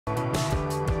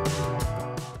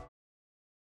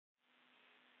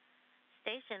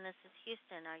station. This is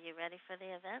Houston. Are you ready for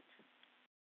the event?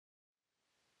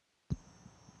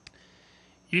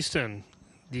 Houston,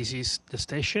 this is the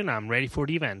station. I'm ready for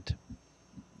the event.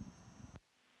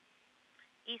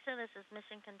 ESA, this is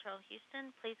Mission Control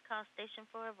Houston. Please call station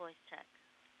for a voice check.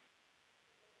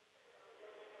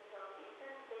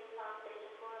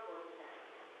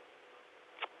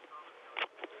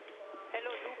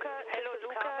 Hello,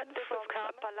 Luca. This is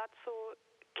Palazzo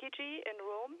Chigi in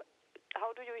Rome.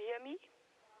 How do you hear me?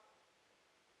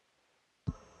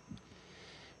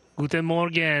 Guten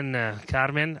Morgen,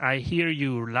 Carmen. I hear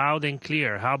you loud and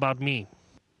clear. How about me?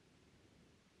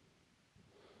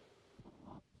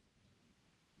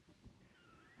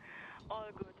 All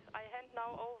good. I hand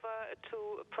now over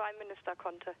to Prime Minister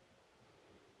Conte.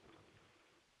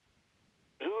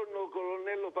 Buongiorno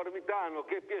colonnello Parmitano,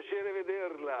 che piacere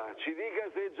vederla. Ci dica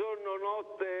se è giorno o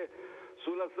notte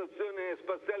sulla stazione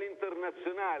spaziale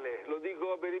internazionale. Lo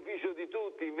dico a beneficio di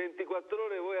tutti. In 24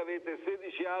 ore voi avete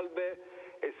 16 albe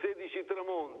e 16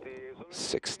 tramonti.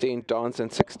 16 dawns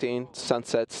and 16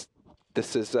 sunsets.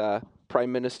 This is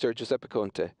Prime Minister Giuseppe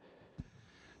Conte.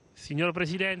 Signor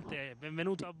Presidente,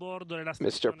 benvenuto a bordo della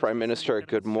Mr. Prime Minister,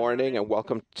 good morning and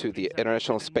welcome to the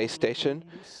International Space Station.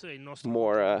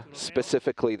 More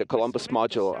specifically, the Columbus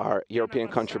module, our European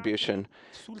contribution.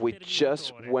 We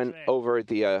just went over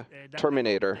the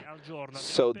Terminator,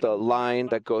 so the line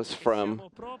that goes from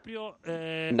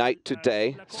night to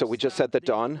day. So we just said the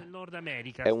dawn,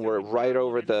 and we're right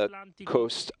over the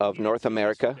coast of North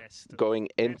America, going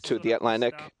into the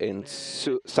Atlantic in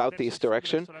southeast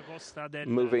direction,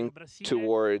 moving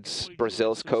towards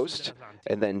Brazil's coast,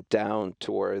 and then down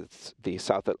towards the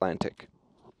South Atlantic.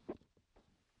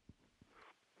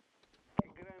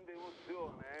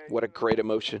 What a great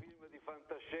emotion.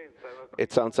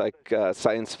 It sounds like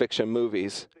science fiction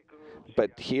movies,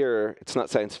 but here it's not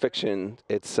science fiction,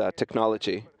 it's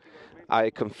technology. I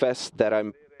confess that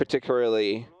I'm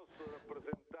particularly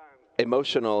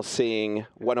emotional seeing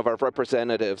one of our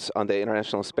representatives on the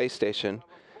International Space Station,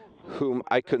 whom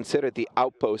I consider the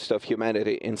outpost of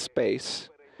humanity in space,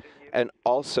 and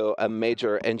also a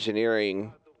major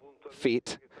engineering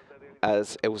feat,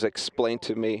 as it was explained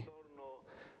to me,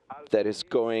 that is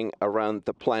going around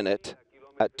the planet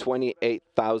at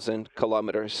 28,000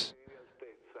 kilometers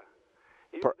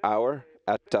per hour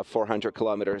at 400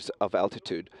 kilometers of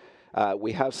altitude.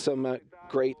 We have some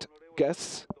great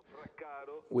guests.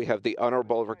 We have the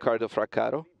Honorable Riccardo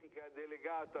Fraccaro,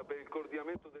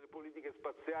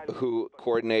 who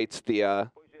coordinates the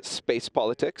space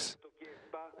politics,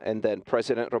 and then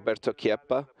President Roberto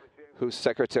Chieppa, who's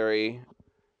Secretary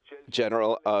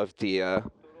General of the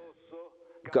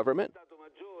government,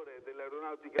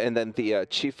 and then the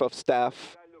Chief of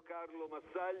Staff,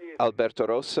 Alberto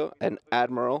Rosso, and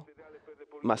Admiral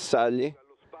Massagli,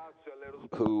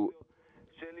 who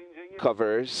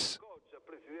covers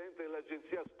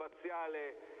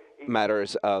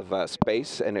matters of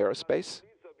space and aerospace.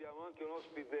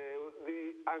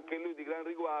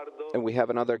 And we have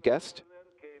another guest,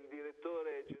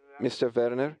 Mr.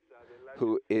 Werner,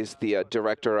 who is the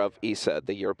director of ESA,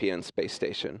 the European Space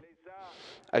Station.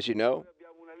 As you know,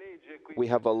 we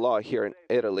have a law here in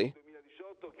Italy,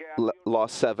 Law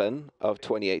 7 of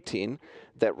 2018,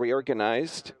 that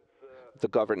reorganized the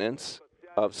governance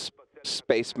of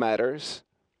space matters,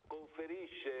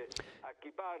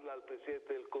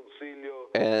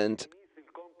 and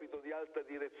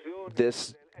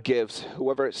this gives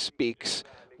whoever speaks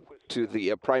to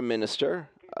the Prime Minister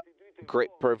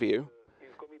great purview,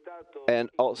 and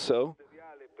also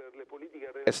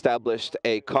established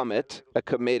a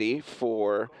committee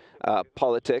for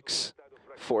politics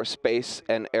for space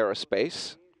and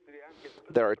aerospace.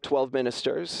 There are 12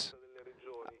 ministers,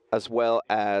 as well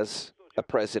as a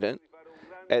president,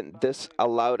 and this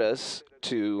allowed us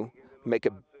to make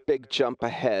a big jump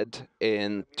ahead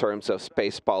in terms of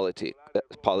space policy.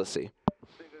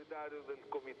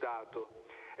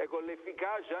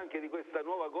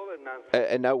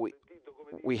 And now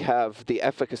we have the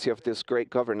efficacy of this great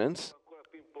governance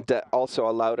that also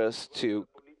allowed us to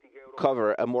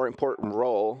cover a more important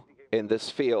role in this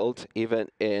field, even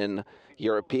in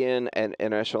European and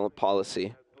international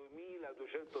policy.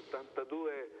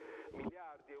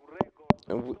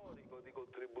 And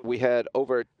we had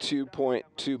over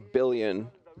 $2.2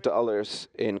 billion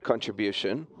in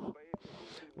contribution.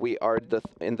 We are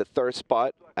in the third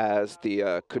spot as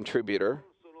the contributor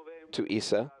to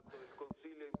ESA.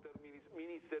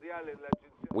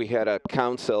 We had a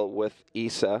council with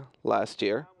ESA last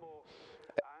year,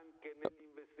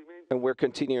 and we're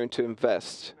continuing to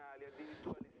invest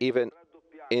even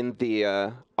in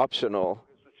the optional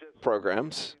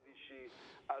programs,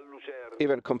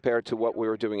 even compared to what we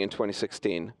were doing in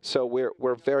 2016. So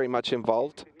we're very much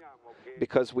involved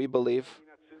because we believe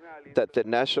that the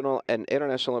national and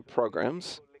international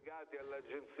programs,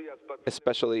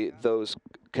 especially those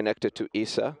connected to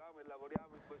ESA,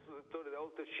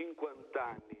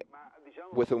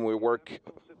 with whom we work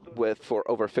with for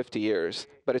over 50 years,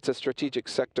 but it's a strategic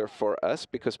sector for us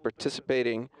because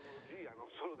participating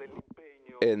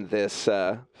in this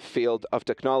field of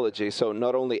technology, so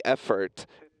not only effort,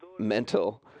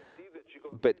 mental,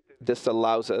 but this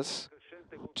allows us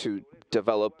to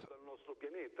develop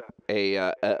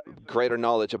a greater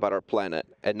knowledge about our planet.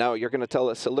 And now you're going to tell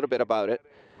us a little bit about it.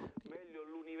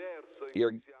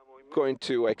 You're going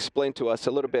to explain to us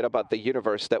a little bit about the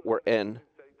universe that we're in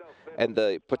and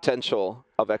the potential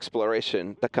of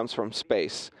exploration that comes from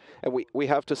space. And we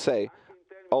have to say,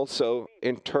 also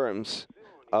in terms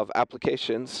of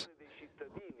applications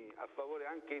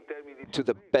to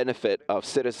the benefit of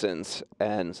citizens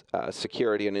and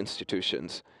security and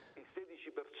institutions.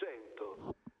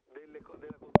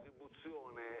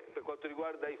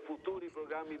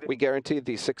 We guarantee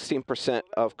the 16%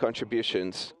 of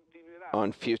contributions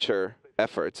on future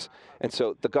efforts. And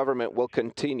so the government will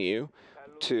continue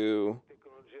to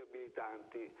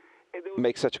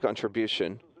make such a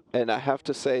contribution. And I have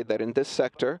to say that in this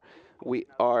sector, we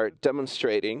are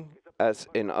demonstrating, as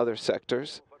in other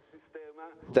sectors,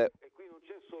 that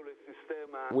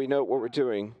we know what we're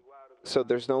doing. So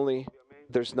there's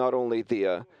not only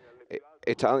the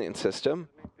Italian system,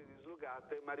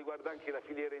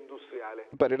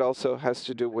 but it also has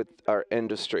to do with our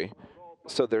industry.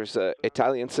 So there's an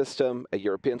Italian system, a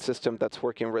European system that's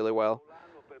working really well.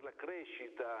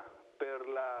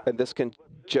 And this can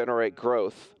generate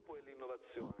growth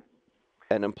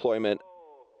and employment,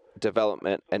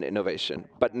 development, and innovation.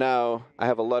 But now I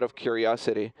have a lot of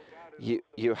curiosity.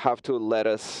 You have to let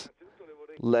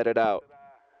it out.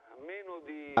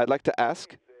 I'd like to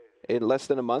ask, in less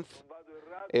than a month,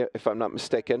 if I'm not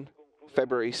mistaken,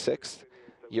 February 6th,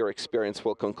 your experience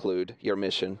will conclude your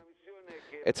mission.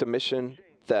 It's a mission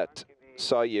that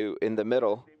saw you in the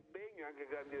middle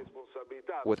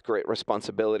with great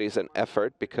responsibilities and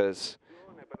effort because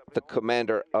the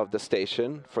commander of the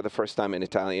station, for the first time in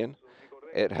Italian,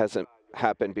 it hasn't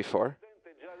happened before.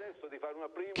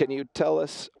 Can you tell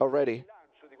us already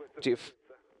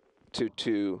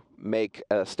to make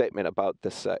a statement about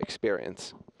this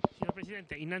experience?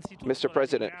 Mr.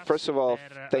 President, first of all,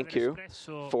 thank you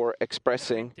for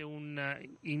expressing in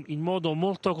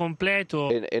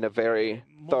a very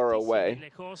thorough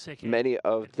way many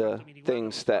of the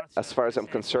things that, as far as I'm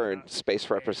concerned,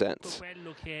 space represents.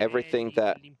 Everything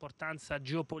that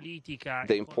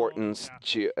the importance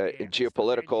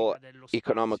geopolitical,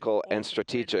 economical, and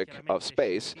strategic of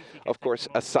space, of course,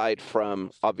 aside from,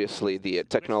 obviously, the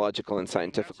technological and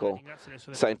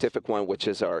scientific one, which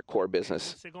is our core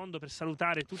business.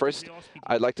 First,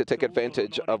 I'd like to take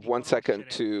advantage of 1 second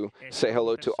to say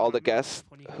hello to all the guests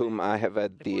whom I have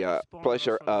had the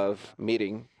pleasure of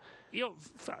meeting.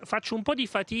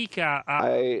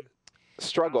 I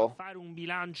struggle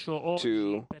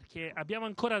to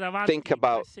think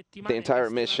about the entire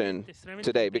mission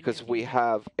today because we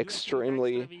have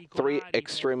three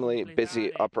extremely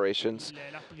busy operations,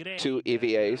 2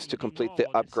 EVAs to complete the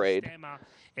upgrade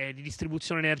of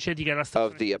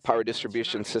the power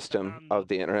distribution system of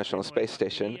the International Space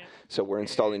Station. So we're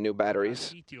installing new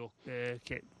batteries,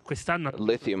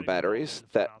 lithium batteries,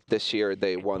 that this year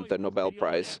they won the Nobel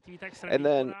Prize. And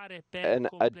then an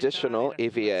additional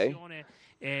EVA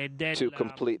to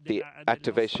complete the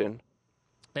activation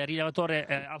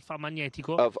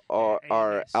of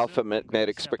our alpha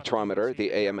magnetic spectrometer,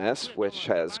 the AMS, which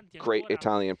has great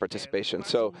Italian participation.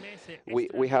 So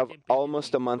we have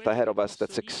almost a month ahead of us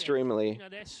that's extremely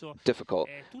difficult.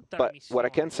 But what I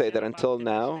can say that until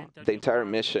now, the entire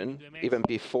mission, even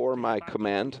before my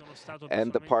command,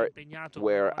 and the part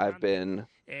where I've been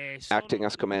acting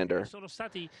as commander,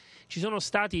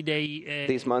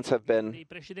 these months have been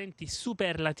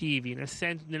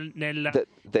that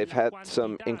they've had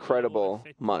some incredible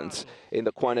months in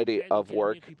the quantity of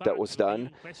work that was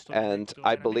done, and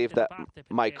I believe that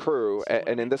my crew,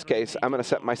 and in this case I'm going to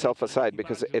set myself aside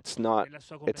because it's not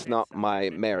my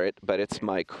merit, but it's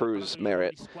my crew's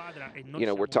merit. You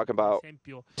know, we're talking about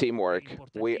teamwork.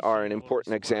 We are an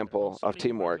important example of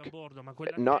teamwork,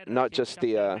 not just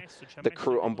the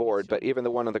crew on board, but even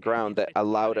the one on the ground that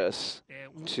allowed us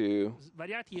to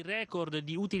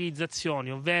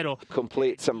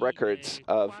complete some records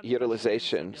of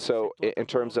utilization. So in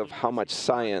terms of how much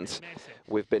science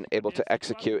we've been able to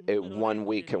execute in 1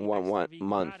 week and 1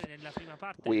 month.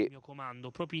 We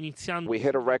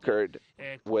hit a record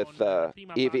with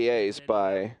EVAs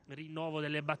by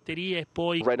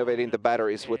renovating the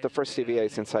batteries with the first EVA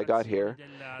since I got here,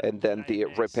 and then the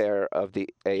repair of the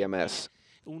AMS.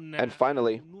 And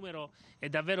finally,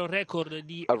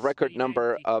 a record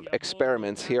number of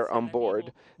experiments here on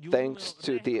board, thanks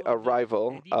to the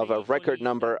arrival of a record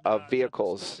number of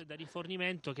vehicles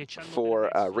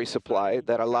for resupply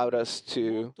that allowed us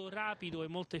to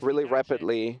really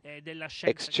rapidly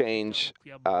exchange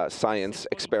science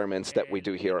experiments that we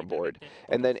do here on board.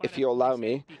 And then, if you allow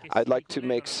me, I'd like to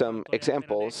make some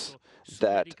examples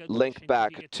that link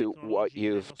back to what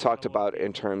you've talked about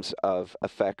in terms of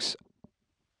effects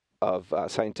of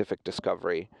scientific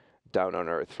discovery down on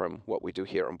Earth from what we do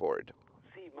here on board.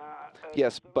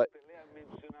 Yes, but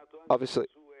obviously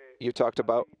you talked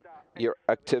about your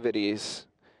activities,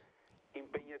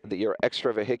 your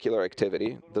extravehicular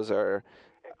activity. Those are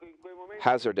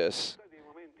hazardous.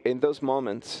 In those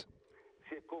moments,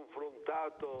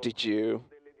 did you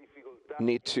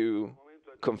need to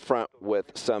confront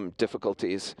with some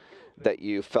difficulties that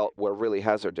you felt were really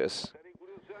hazardous?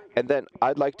 And then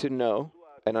I'd like to know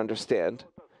and understand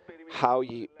how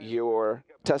your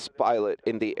test pilot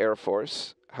in the Air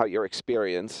Force, how your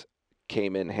experience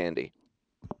came in handy.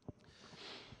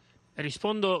 I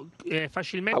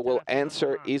will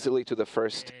answer easily to the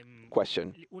first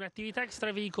question.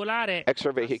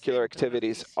 Extravehicular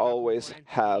activities always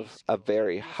have a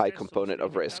very high component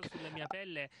of risk.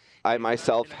 I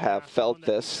myself have felt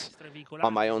this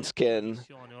on my own skin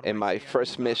in my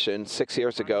first mission 6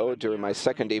 years ago during my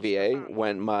second EVA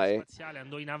when my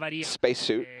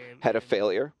spacesuit had a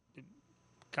failure,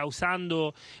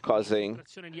 causing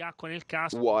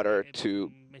water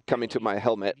to come into my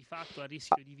helmet,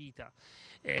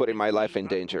 putting my life in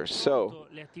danger. So,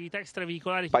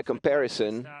 by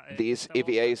comparison, these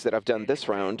EVAs that I've done this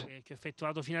round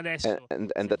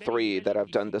and the 3 that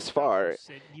I've done thus far,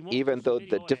 even though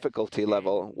the difficulty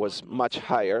level was much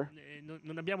higher,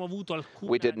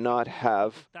 we did not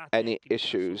have any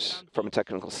issues from a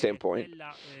technical standpoint,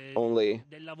 only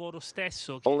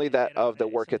that of the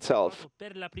work itself,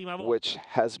 which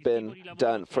has been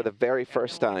done for the very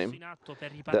first time.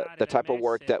 The type of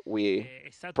work that we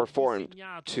performed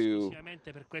to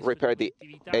repair the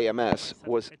AMS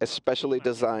was especially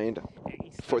designed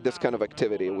for this kind of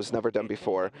activity. It was never done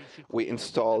before. We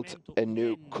installed a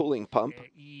new cooling pump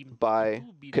by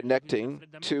connecting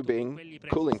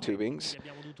cooling tubings.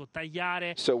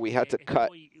 So we had to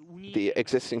cut the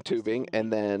existing tubing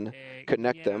and then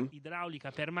connect them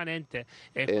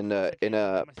in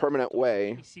a permanent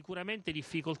way.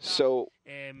 So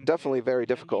definitely very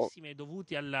difficult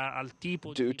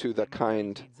due to the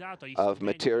kind of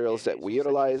materials that we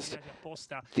utilized,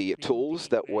 the tools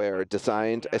that were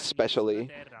designed especially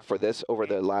for this over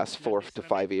the last 4 to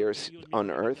 5 years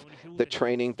on Earth, the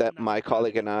training that my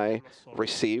colleague and I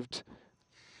received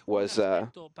was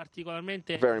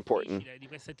very important.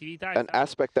 An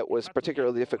aspect that was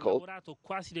particularly difficult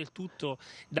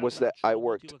was that I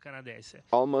worked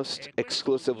almost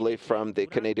exclusively from the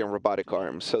Canadian robotic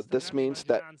arm. So this means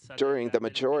that during the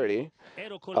majority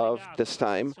of this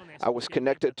time, I was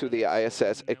connected to the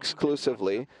ISS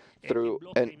exclusively through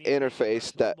an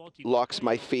interface that locks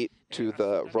my feet to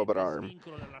the robot arm.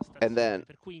 And then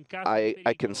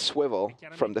I can swivel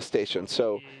from the station.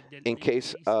 So in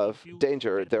case of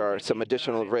danger, there are some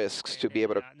additional risks to be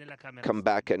able to come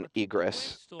back and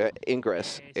ingress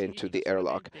into the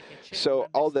airlock. So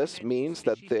all this means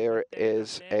that there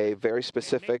is a very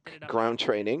specific ground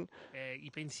training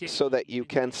so that you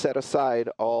can set aside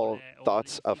all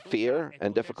thoughts of fear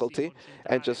and difficulty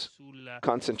and just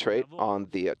concentrate on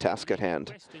the task at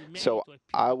hand. So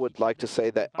I would like to say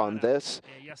that on this,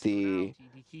 the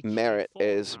merit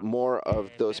is more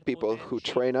of those people who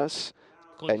train us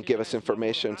and give us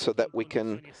information so that we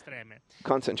can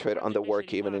concentrate on the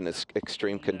work even in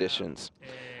extreme conditions.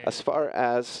 As far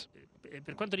as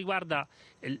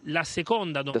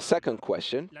the second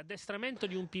question,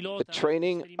 the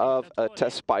training of a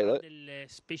test pilot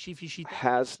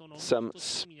has some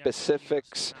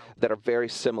specifics that are very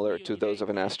similar to those of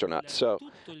an astronaut. So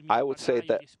I would say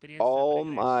that all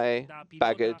my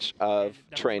baggage of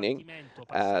training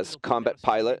as combat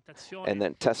pilot and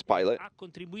then test pilot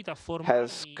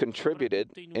has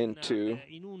contributed into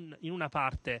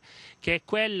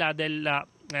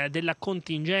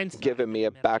giving me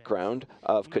a background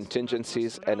of contingencies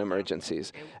emergencies and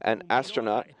emergencies. An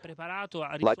astronaut,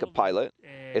 like a pilot,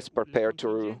 is prepared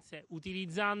to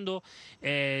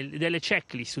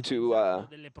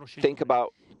think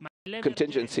about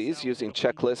contingencies using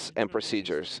checklists and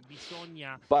procedures.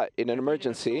 But in an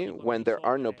emergency, when there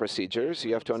are no procedures,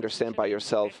 you have to understand by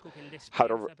yourself how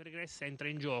to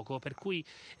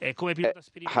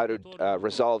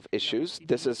resolve issues.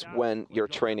 This is when your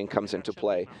training comes into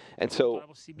play. And so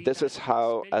this is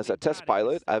how, as a test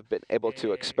pilot, I've been able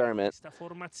to experiment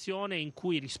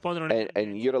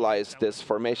and utilize this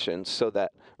formation so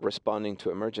that responding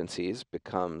to emergencies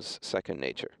becomes second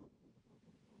nature.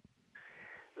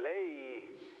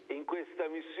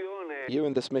 You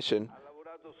in this mission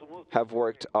have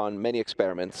worked on many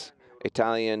experiments,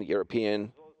 Italian,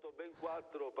 European,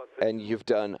 and you've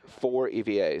done 4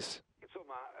 EVAs.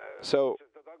 So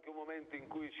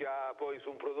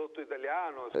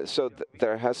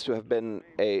there has to have been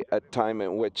a time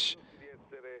in which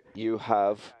you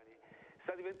have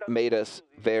made us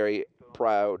very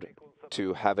proud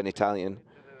to have an Italian.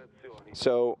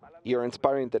 So you're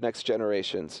inspiring the next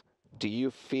generations. Do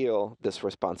you feel this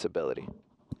responsibility?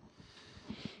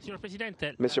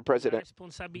 Mr. President,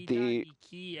 the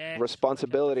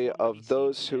responsibility of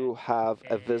those who have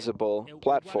a visible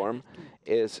platform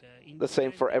is the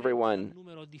same for everyone.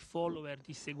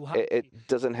 It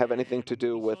doesn't have anything to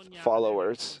do with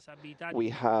followers. We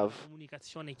have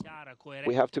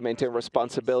to maintain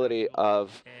responsibility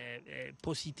of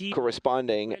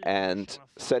corresponding and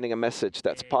sending a message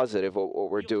that's positive of what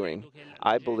we're doing.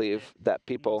 I believe that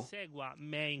people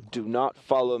do not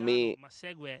follow me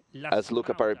as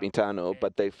Luca Parmitano,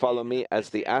 but they follow me as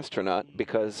the astronaut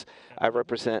because I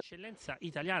represent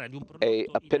a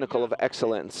pinnacle of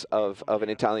excellence of an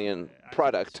Italian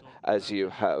product, as you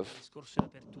have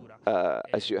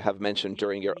mentioned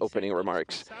during your opening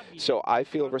remarks. So I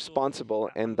feel responsible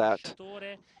in that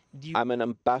I'm an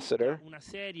ambassador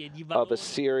of a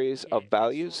series of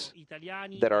values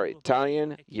that are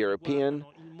Italian, European,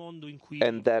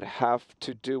 and that have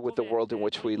to do with the world in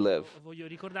which we live.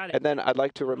 And then I'd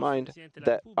like to remind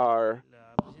that our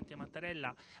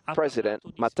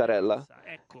President Mattarella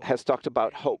has talked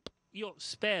about hope.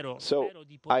 So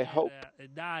I hope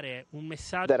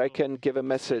that I can give a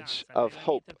message of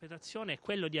hope,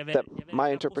 that my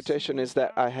interpretation is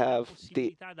that I have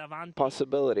the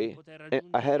possibility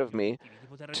ahead of me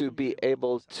to be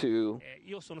able to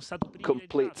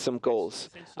complete some goals.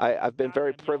 I've been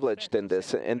very privileged in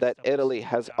this, and that Italy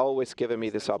has always given me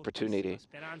this opportunity,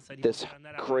 this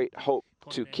great hope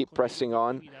to keep pressing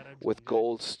on with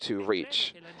goals to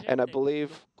reach. And I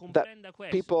believe that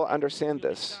people understand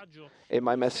this. In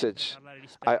my message,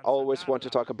 I always want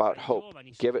to talk about hope,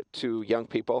 give it to young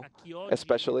people,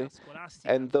 especially,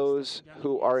 and those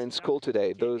who are in school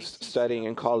today, those studying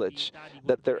in college,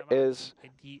 that there is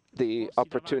the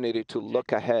opportunity to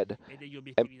look ahead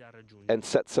and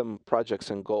set some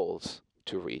projects and goals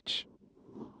to reach.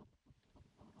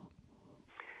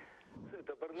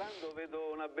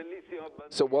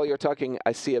 So while you're talking,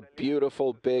 I see a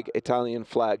beautiful big Italian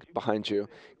flag behind you.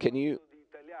 Can you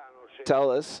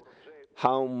tell us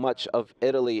how much of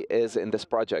Italy is in this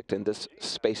project, in this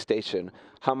space station?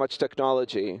 How much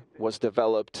technology was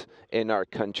developed in our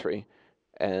country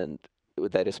and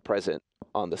that is present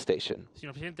on the station?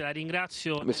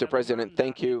 Mr. President,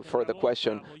 thank you for the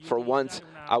question. For once,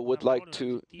 I would like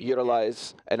to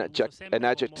utilize an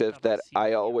adjective that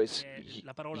I always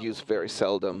use very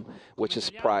seldom, which is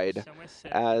pride.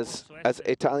 As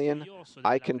Italian,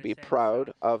 I can be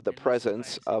proud of the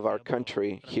presence of our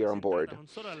country here on board,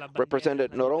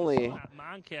 represented not only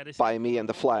by me and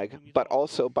the flag, but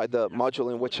also by the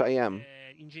module in which I am.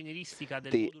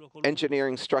 The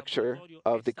engineering structure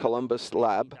of the Columbus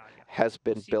lab has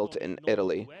been built in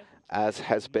Italy, as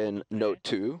has been Note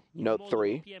 2, Note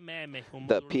 3,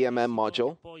 the PMM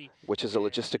module, which is a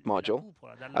logistic module,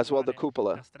 as well the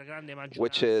cupola,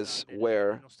 which is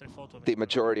where the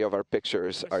majority of our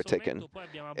pictures are taken.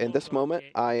 In this moment,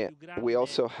 we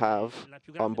also have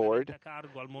on board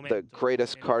the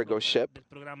greatest cargo ship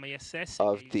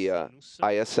of the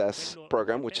ISS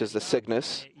program, which is the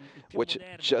Cygnus, which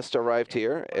just arrived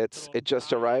here. It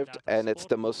just arrived, and it's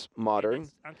the most modern.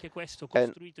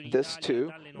 And this,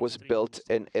 too, was built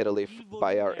in Italy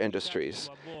by our industries.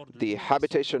 The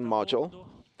habitation module,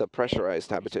 the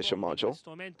pressurized habitation module,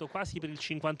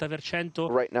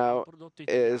 right now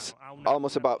is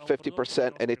almost about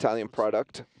 50% an Italian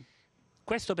product.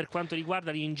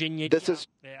 This is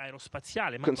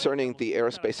concerning the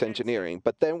aerospace engineering,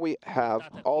 but then we have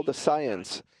all the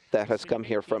science that has come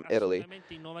here from Italy.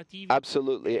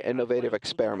 Absolutely innovative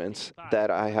experiments that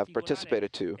I have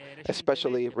participated to,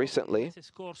 especially recently.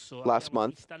 Last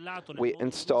month, we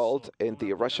installed in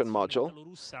the Russian module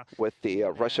with the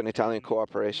Russian-Italian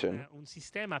cooperation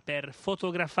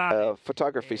a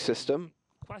photography system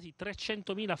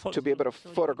to be able to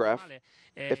photograph,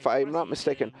 if I'm not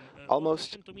mistaken,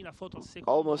 almost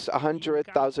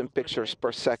 100,000 pictures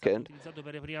per second,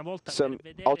 some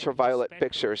ultraviolet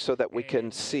pictures, so that we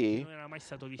can see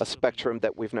a spectrum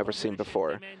that we've never seen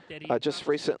before. Just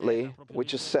recently, we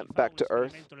just sent back to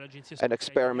Earth an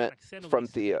experiment from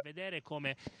the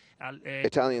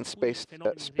Italian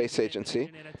Space Agency,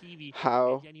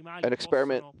 how an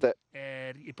experiment that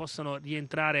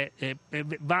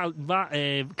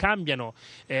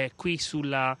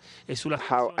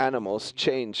how animals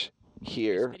change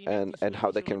here and how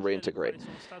they can reintegrate.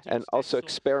 And also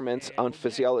experiments on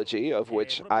physiology, of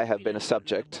which I have been a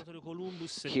subject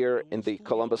here in the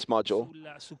Columbus module,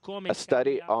 a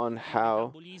study on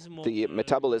how the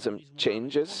metabolism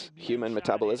changes, human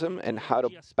metabolism, and how to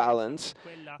balance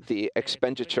the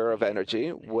expenditure of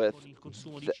energy with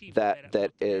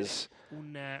that is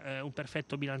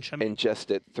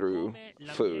ingested through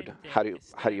food. How do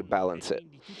you balance it?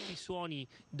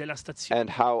 And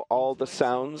how all the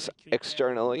sounds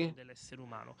externally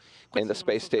in the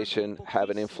space station have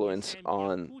an influence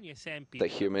on the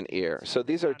human ear. So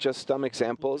these are just some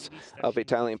examples of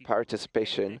Italian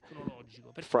participation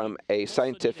from a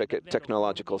scientific and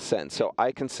technological sense. So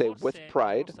I can say with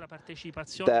pride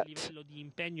that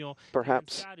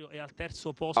perhaps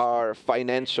our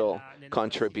financial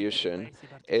contribution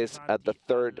is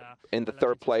in the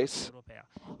third place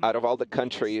out of all the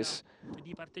countries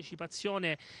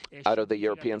out of the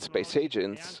European Space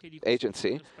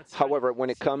Agency. However, when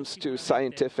it comes to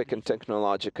scientific and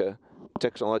technological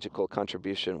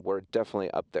contribution, we're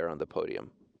definitely up there on the podium.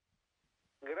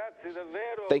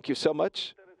 Thank you so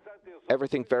much.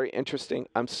 Everything very interesting.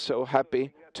 I'm so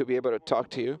happy to be able to talk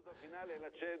to you.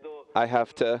 I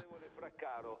have to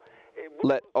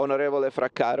let Onorevole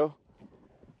Fraccaro.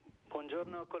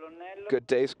 Good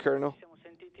days, Colonel.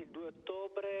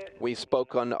 We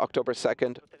spoke on October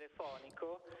 2nd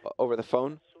over the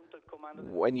phone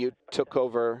when you took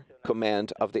over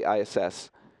command of the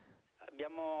ISS.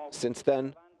 Since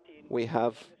then, we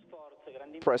have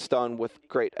pressed on with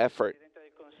great effort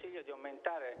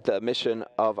the mission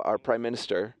of our Prime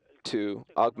Minister to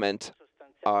augment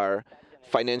our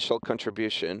financial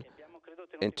contribution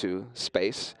into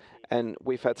space, and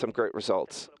we've had some great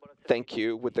results. Thank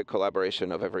you with the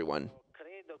collaboration of everyone.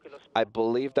 I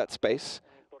believe that space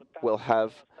will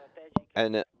have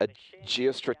a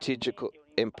geostrategic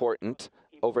importance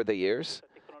over the years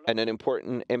and an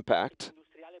important impact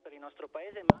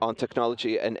on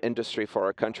technology and industry for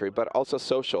our country, but also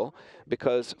social,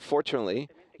 because fortunately,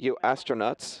 you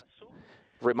astronauts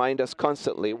remind us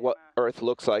constantly what Earth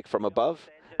looks like from above,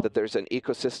 that there's an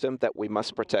ecosystem that we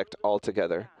must protect all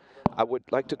together. I would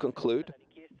like to conclude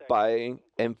by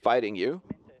inviting you,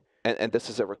 and this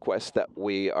is a request that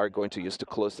we are going to use to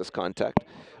close this contact.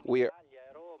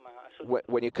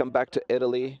 When you come back to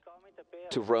Italy,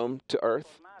 to Rome, to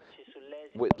Earth,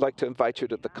 we'd like to invite you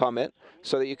to the Comet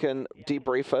so that you can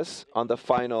debrief us on the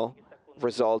final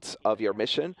results of your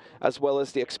mission, as well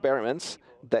as the experiments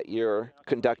that you're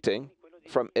conducting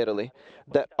from Italy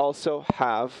that also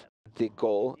have the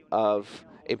goal of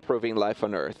improving life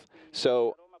on Earth.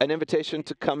 So an invitation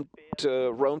to come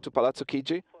to Rome, to Palazzo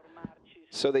Chigi,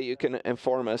 so that you can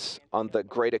inform us on the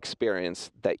great experience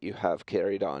that you have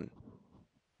carried on.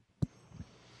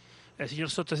 Signor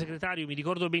Sottosegretario, mi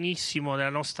ricordo benissimo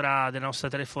della nostra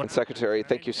telefonata. Secretary,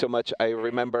 thank you so much. I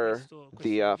remember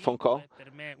the phone call,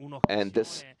 and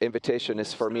this invitation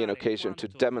is for me an occasion to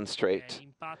demonstrate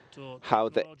how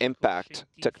the impact,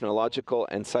 technological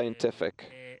and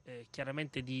scientific,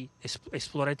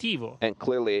 and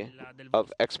clearly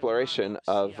of exploration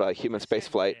of human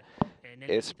spaceflight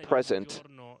is present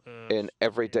in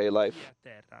everyday life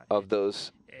of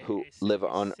those who live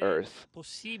on Earth.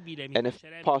 And if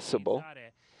possible,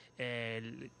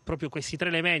 I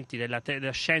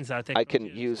can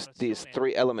use these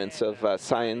three elements of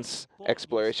science,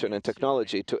 exploration, and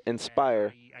technology to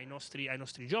inspire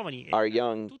our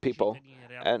young people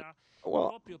and,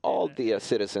 well, all the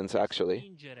citizens,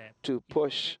 actually, to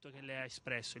push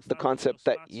the concept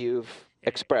that you've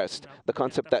expressed, the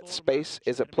concept that space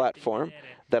is a platform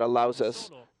that allows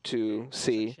us to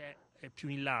see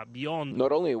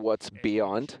not only what's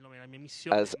beyond,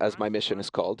 as my mission is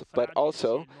called, but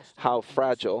also how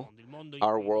fragile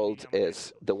our world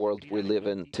is, the world we live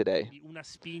in today.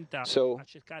 So,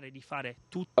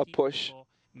 a push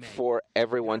for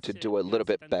everyone to do a little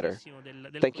bit better.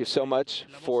 Thank you so much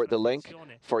for the link,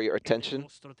 for your attention,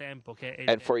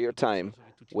 and for your time,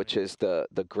 which is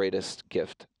the greatest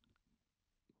gift.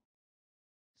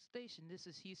 Station, this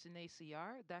is Houston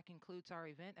ACR. That concludes our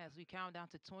event as we count down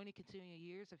to 20 continuing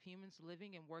years of humans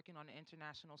living and working on the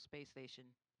International Space Station.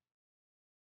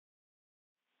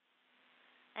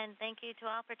 And thank you to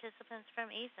all participants from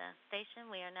ESA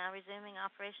station. We are now resuming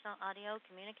operational audio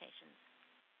communications.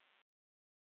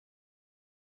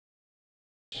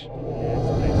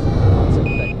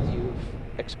 Concept that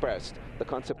you've expressed, the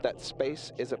concept that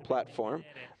space is a platform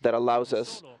that allows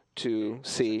us to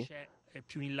see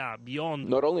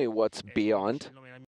not only what's beyond,